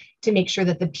resources, to make sure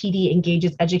that the PD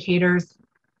engages educators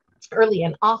early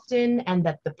and often, and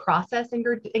that the process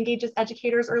engages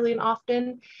educators early and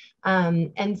often.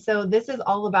 And so this is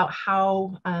all about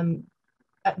how,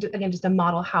 again, just a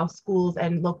model how schools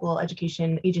and local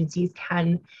education agencies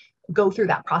can go through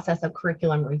that process of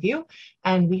curriculum review.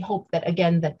 And we hope that,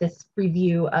 again, that this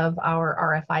review of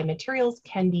our RFI materials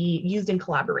can be used in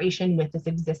collaboration with this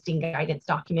existing guidance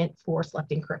document for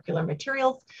selecting curricular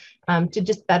materials to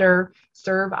just better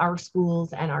serve our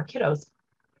schools and our kiddos.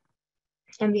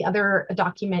 And the other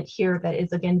document here that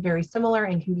is, again, very similar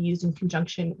and can be used in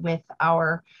conjunction with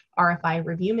our RFI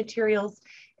review materials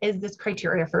is this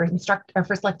criteria for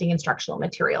selecting instructional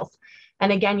materials.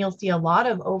 And again, you'll see a lot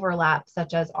of overlap,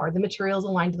 such as, are the materials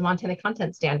aligned to the Montana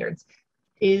content standards?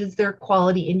 Is there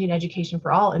quality Indian education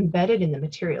for all embedded in the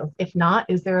materials? If not,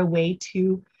 is there a way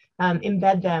to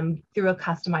embed them through a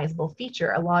customizable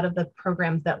feature? A lot of the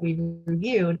programs that we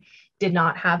reviewed did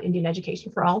not have Indian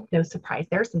education for all. No surprise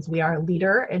there, since we are a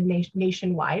leader and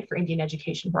nationwide for Indian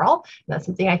education for all. And that's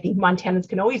something I think Montanans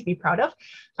can always be proud of.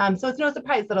 So it's no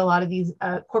surprise that a lot of these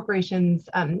corporations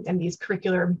and these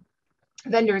curricular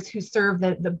vendors who serve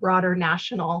the broader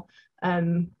national,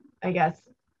 I guess,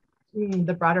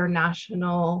 the broader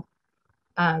national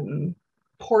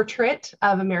portrait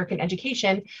of American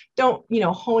education don't,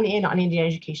 hone in on Indian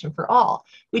education for all.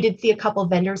 We did see a couple of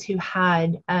vendors who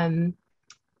had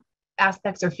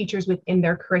aspects or features within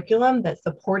their curriculum that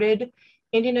supported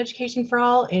Indian education for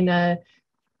all in a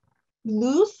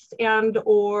loose and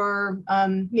or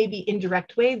maybe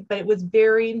indirect way, but it was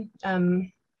very,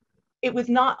 it was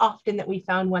not often that we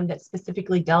found one that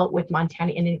specifically dealt with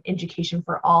Montana Indian education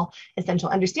for all essential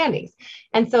understandings.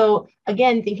 And so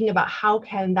again, thinking about how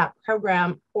can that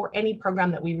program or any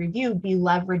program that we review be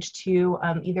leveraged to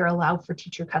either allow for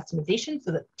teacher customization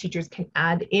so that teachers can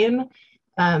add in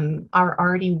our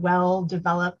already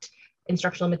well-developed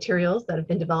instructional materials that have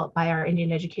been developed by our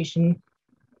Indian education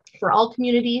for all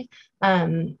community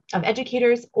of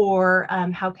educators, or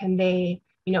how can they,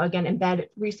 again, embed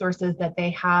resources that they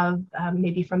have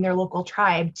maybe from their local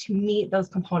tribe to meet those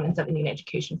components of Indian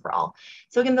education for all.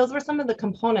 So again, those were some of the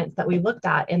components that we looked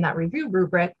at in that review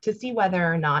rubric to see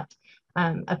whether or not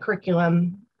a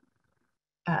curriculum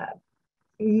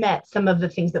met some of the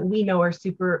things that we know are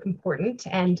super important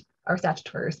and our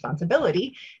statutory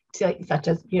responsibility, to, such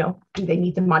as, you know, do they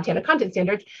meet the Montana content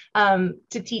standards,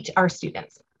 to teach our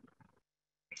students.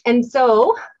 And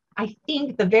so I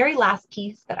think the very last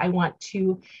piece that I want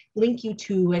to link you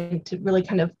to and to really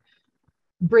kind of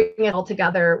bring it all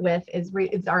together with is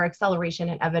our acceleration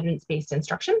and evidence-based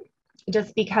instruction,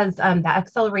 just because that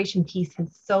acceleration piece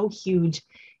is so huge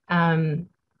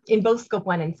in both scope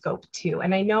 1 and scope 2.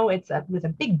 And I know it was a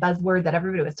big buzzword that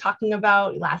everybody was talking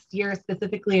about last year,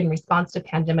 specifically in response to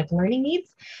pandemic learning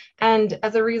needs. And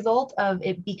as a result of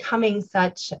it becoming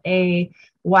such a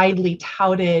widely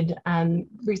touted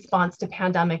response to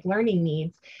pandemic learning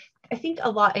needs, I think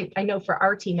a lot, I know for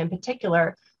our team in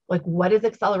particular, like what is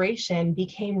acceleration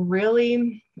became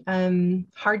really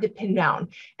hard to pin down.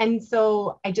 And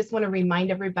so I just want to remind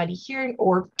everybody here,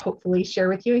 or hopefully share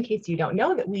with you in case you don't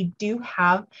know, that we do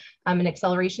have an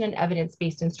acceleration and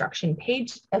evidence-based instruction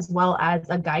page, as well as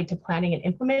a guide to planning and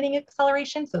implementing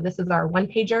acceleration. So this is our one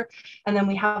pager. And then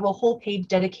we have a whole page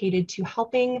dedicated to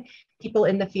helping people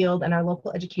in the field and our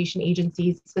local education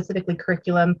agencies, specifically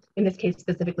curriculum, in this case,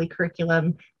 specifically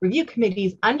curriculum review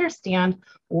committees, understand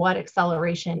what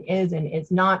acceleration is and is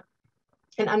not,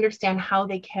 and understand how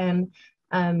they can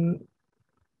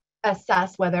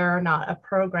assess whether or not a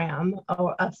program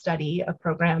or a study, a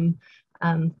program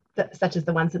such as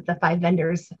the ones that the 5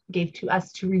 vendors gave to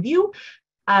us to review,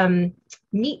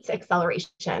 meets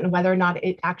acceleration, whether or not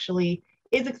it actually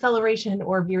is acceleration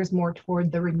or veers more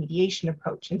toward the remediation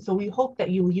approach. And so we hope that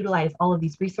you will utilize all of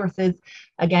these resources,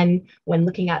 again, when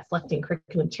looking at selecting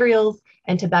curriculum materials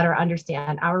and to better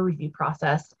understand our review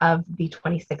process of the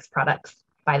 26 products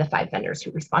by the 5 vendors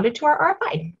who responded to our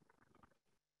RFI.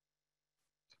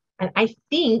 And I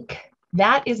think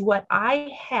that is what I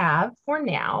have for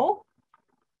now.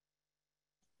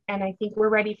 And I think we're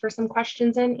ready for some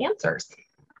questions and answers.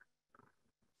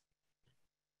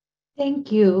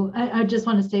 Thank you. I just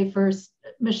want to say first,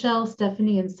 Michelle,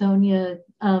 Stephanie, and Sonia,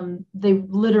 they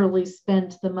literally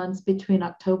spent the months between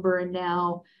October and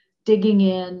now digging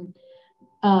in,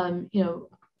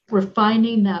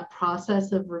 refining that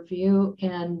process of review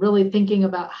and really thinking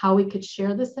about how we could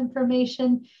share this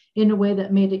information in a way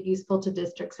that made it useful to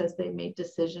districts as they made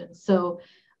decisions. So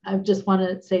I just want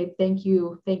to say thank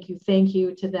you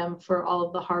to them for all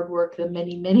of the hard work, the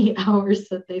many, many hours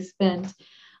that they spent.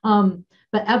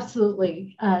 But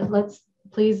absolutely, let's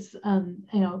please,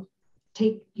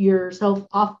 take yourself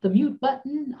off the mute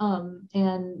button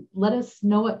and let us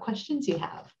know what questions you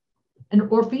have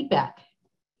or feedback.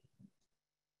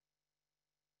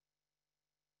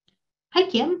 Hi,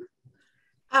 Kim.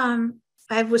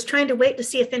 I was trying to wait to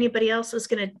see if anybody else was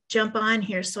going to jump on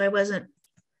here, so I wasn't,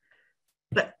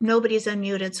 but nobody's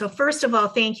unmuted. So first of all,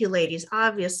 thank you, ladies.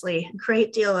 Obviously, a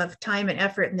great deal of time and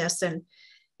effort in this, and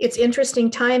it's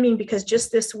interesting timing because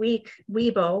just this week,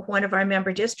 WEBO, one of our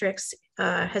member districts,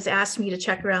 has asked me to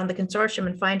check around the consortium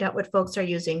and find out what folks are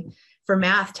using for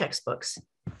math textbooks.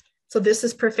 So this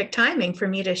is perfect timing for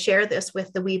me to share this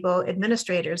with the WEBO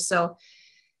administrators. So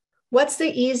what's the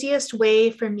easiest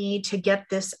way for me to get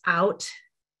this out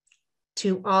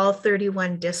to all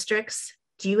 31 districts?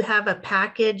 Do you have a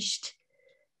packaged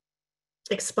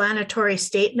explanatory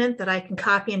statement that I can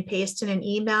copy and paste in an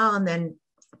email and then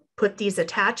put these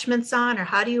attachments on, or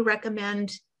how do you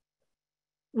recommend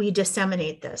we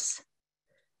disseminate this?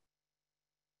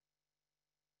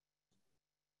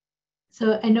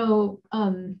 So I know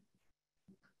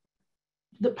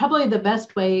probably the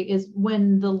best way is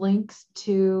when the links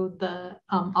to the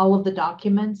all of the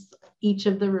documents, each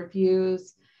of the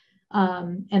reviews,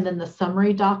 and then the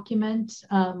summary document,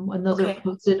 when those are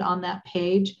posted on that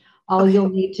page, all you'll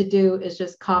need to do is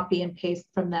just copy and paste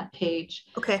from that page.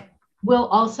 Okay. We'll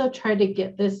also try to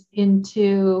get this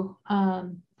into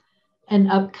an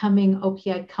upcoming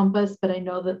OPI Compass, but I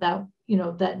know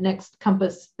that next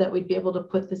Compass that we'd be able to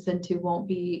put this into won't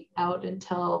be out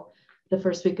until the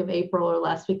first week of April or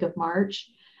last week of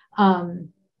March.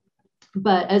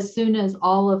 But as soon as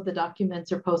all of the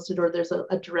documents are posted or there's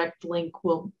a direct link,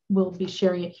 we'll be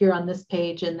sharing it here on this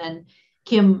page. And then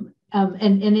Kim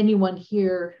and anyone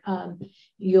here,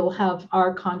 you'll have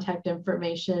our contact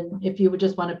information. If you would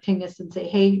just want to ping us and say,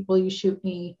 hey, will you shoot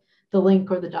me the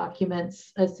link or the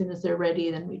documents as soon as they're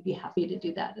ready, then we'd be happy to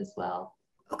do that as well.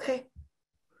 Okay.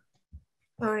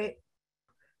 All right.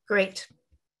 Great.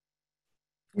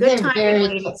 Good timing,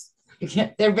 ladies.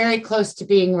 They're very close to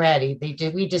being ready.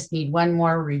 We just need one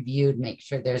more review to make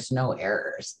sure there's no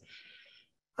errors.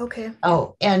 Okay.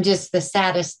 Oh, and just the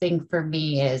saddest thing for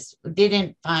me is we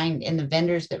didn't find in the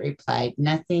vendors that replied,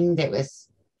 nothing that was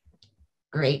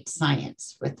great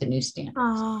science with the new standards.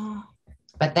 Oh,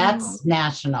 but that's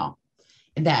national.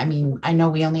 And that, I mean, I know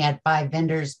we only had 5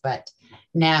 vendors, but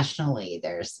nationally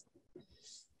there's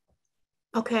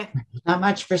not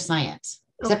much for science,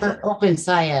 except for Open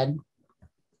Science,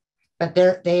 but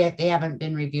they haven't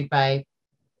been reviewed by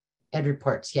Ed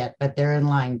Reports yet, but they're in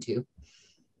line too.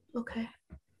 Okay.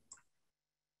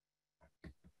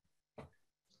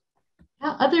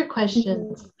 Other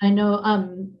questions? I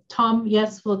know Tom,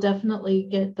 yes, we'll definitely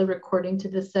get the recording to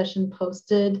this session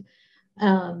posted.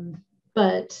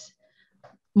 But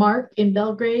Mark in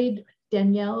Belgrade,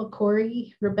 Danielle,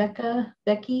 Corey, Rebecca,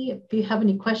 Becky, if you have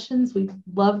any questions, we'd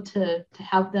love to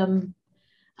have them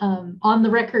on the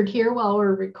record here while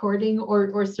we're recording,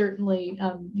 or certainly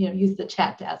use the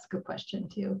chat to ask a question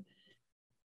too.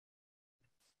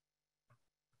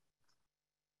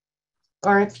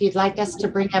 Or if you'd like us to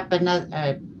bring up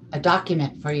another a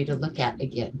document for you to look at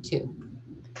again too.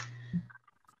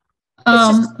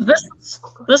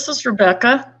 This is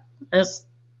Rebecca. Is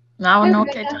now an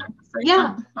okay time to say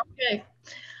something? Okay.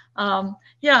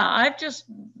 Yeah, I've just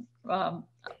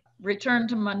returned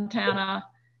to Montana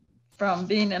from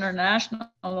being international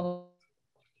the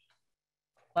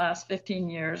last 15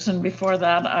 years. And before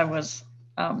that, I was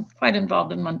quite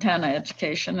involved in Montana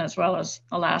education, as well as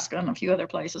Alaska and a few other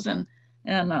places, and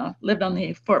lived on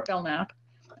the Fort Belknap.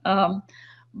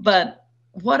 But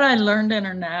what I learned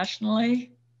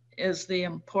internationally is the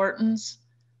importance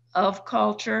of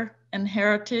culture and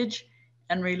heritage,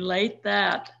 and relate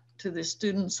that to the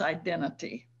student's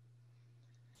identity.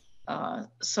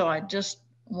 So I just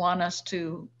want us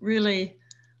to really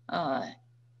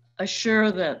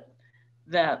assure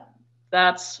that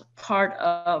that's part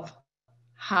of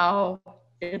how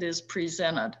it is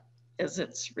presented, as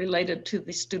it's related to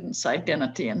the student's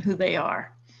identity and who they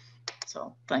are.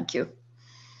 So thank you.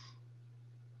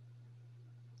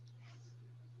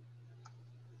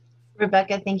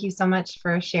 Rebecca, thank you so much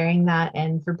for sharing that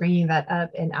and for bringing that up.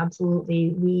 And absolutely,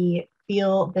 we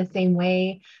feel the same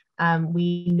way.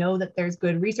 We know that there's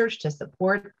good research to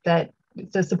support that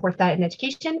in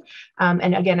education.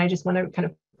 And again, I just want to kind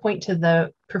of point to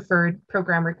the preferred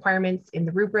program requirements in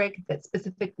the rubric that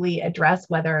specifically address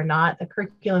whether or not the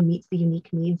curriculum meets the unique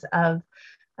needs of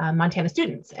Montana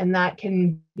students. And that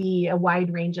can be a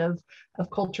wide range of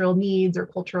cultural needs or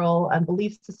cultural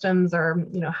belief systems, or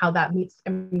how that meets. I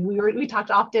mean, we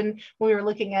talked often when we were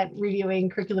looking at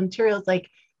reviewing curriculum materials, like,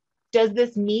 does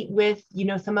this meet with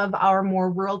some of our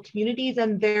more rural communities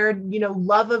and their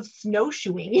love of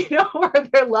snowshoeing, or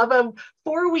their love of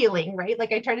four-wheeling, right?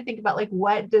 Like, I try to think about like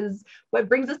what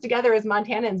brings us together as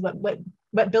Montanans,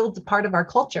 what builds a part of our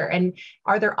culture, and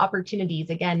are there opportunities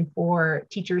again for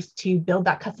teachers to build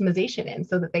that customization in,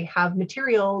 so that they have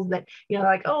materials that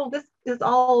like, oh, this is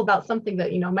all about something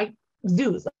that might.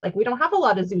 Zoos, like, we don't have a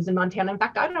lot of zoos in Montana. In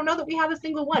fact, I don't know that we have a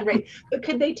single one, right? But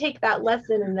could they take that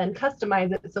lesson and then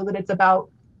customize it so that it's about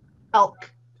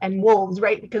elk and wolves,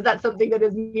 right? Because that's something that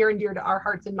is near and dear to our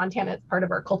hearts in Montana. It's part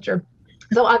of our culture.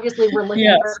 So obviously we're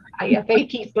looking for IFA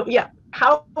piece, but yeah,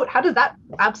 how does that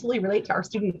absolutely relate to our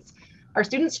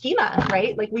student schema,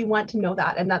 right? Like, we want to know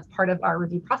that, and that's part of our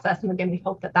review process. And again, we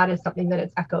hope that is something that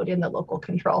is echoed in the local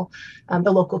control,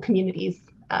 the local communities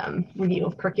review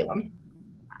of curriculum.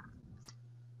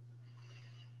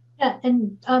 Yeah,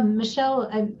 and Michelle,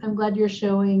 I'm glad you're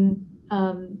showing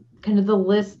kind of the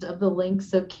list of the links.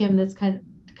 So Kim, this kind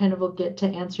of will get to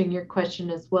answering your question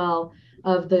as well,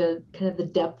 of the kind of the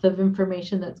depth of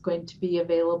information that's going to be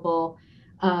available.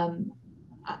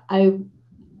 I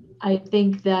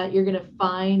think that you're going to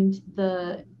find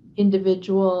the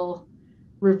individual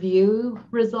review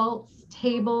results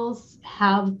tables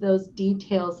have those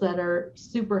details that are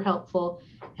super helpful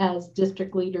as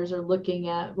district leaders are looking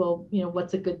at, well,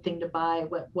 what's a good thing to buy,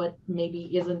 what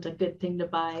maybe isn't a good thing to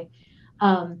buy.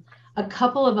 A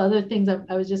couple of other things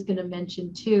I was just going to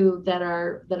mention too that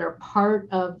are part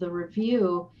of the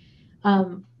review.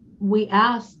 We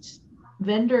asked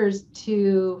vendors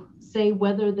to say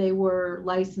whether they were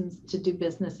licensed to do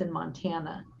business in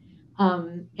Montana,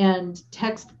 and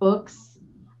textbooks.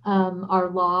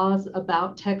 Our laws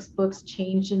about textbooks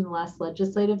changed in the last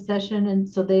legislative session, and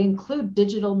so they include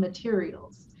digital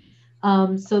materials.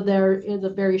 So there is a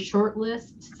very short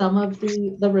list. Some of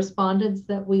the respondents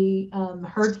that we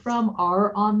heard from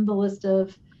are on the list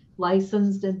of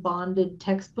licensed and bonded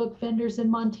textbook vendors in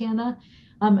Montana.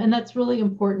 And that's really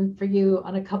important for you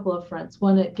on a couple of fronts.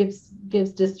 One, it gives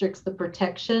districts the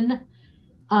protection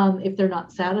if they're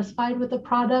not satisfied with the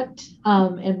product,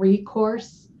 and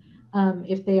recourse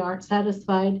if they aren't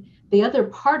satisfied. The other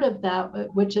part of that,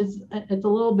 which is it's a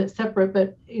little bit separate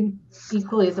but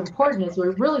equally as important, is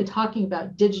we're really talking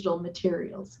about digital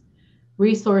materials.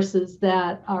 resources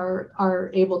that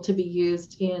are able to be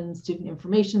used in student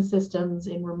information systems,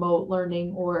 in remote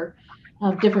learning, or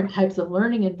different types of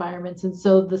learning environments. And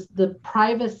so the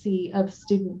privacy of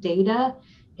student data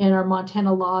and our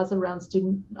Montana laws around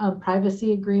student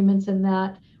privacy agreements, and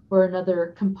that were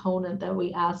another component that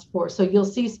we asked for. So you'll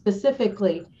see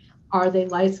specifically, are they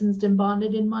licensed and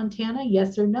bonded in Montana?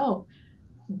 Yes or no?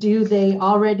 Do they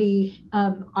already,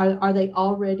 are they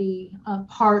already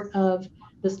part of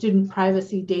the Student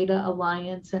Privacy Data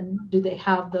Alliance, and do they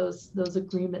have those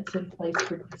agreements in place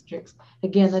for districts?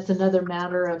 Again, that's another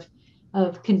matter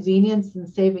of convenience and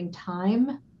saving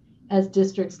time as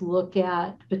districts look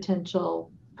at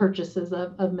potential purchases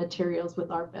of materials with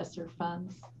ARP ESSER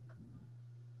funds.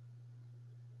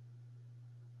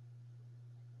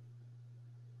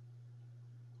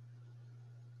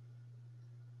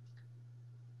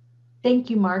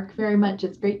 Thank you, Mark, very much.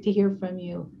 It's great to hear from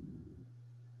you.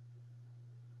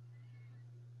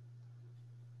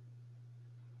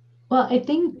 Well, I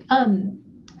think,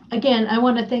 again, I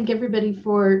want to thank everybody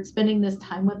for spending this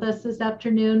time with us this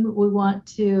afternoon. We want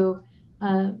to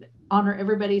honor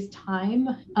everybody's time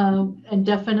and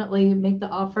definitely make the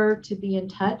offer to be in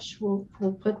touch. We'll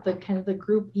put the kind of the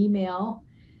group email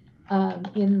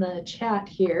in the chat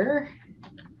here.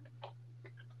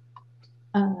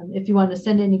 If you want to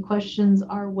send any questions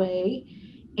our way,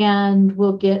 and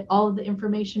we'll get all of the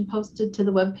information posted to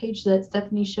the webpage that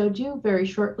Stephanie showed you very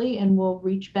shortly, and we'll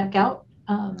reach back out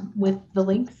with the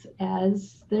links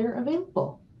as they're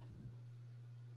available.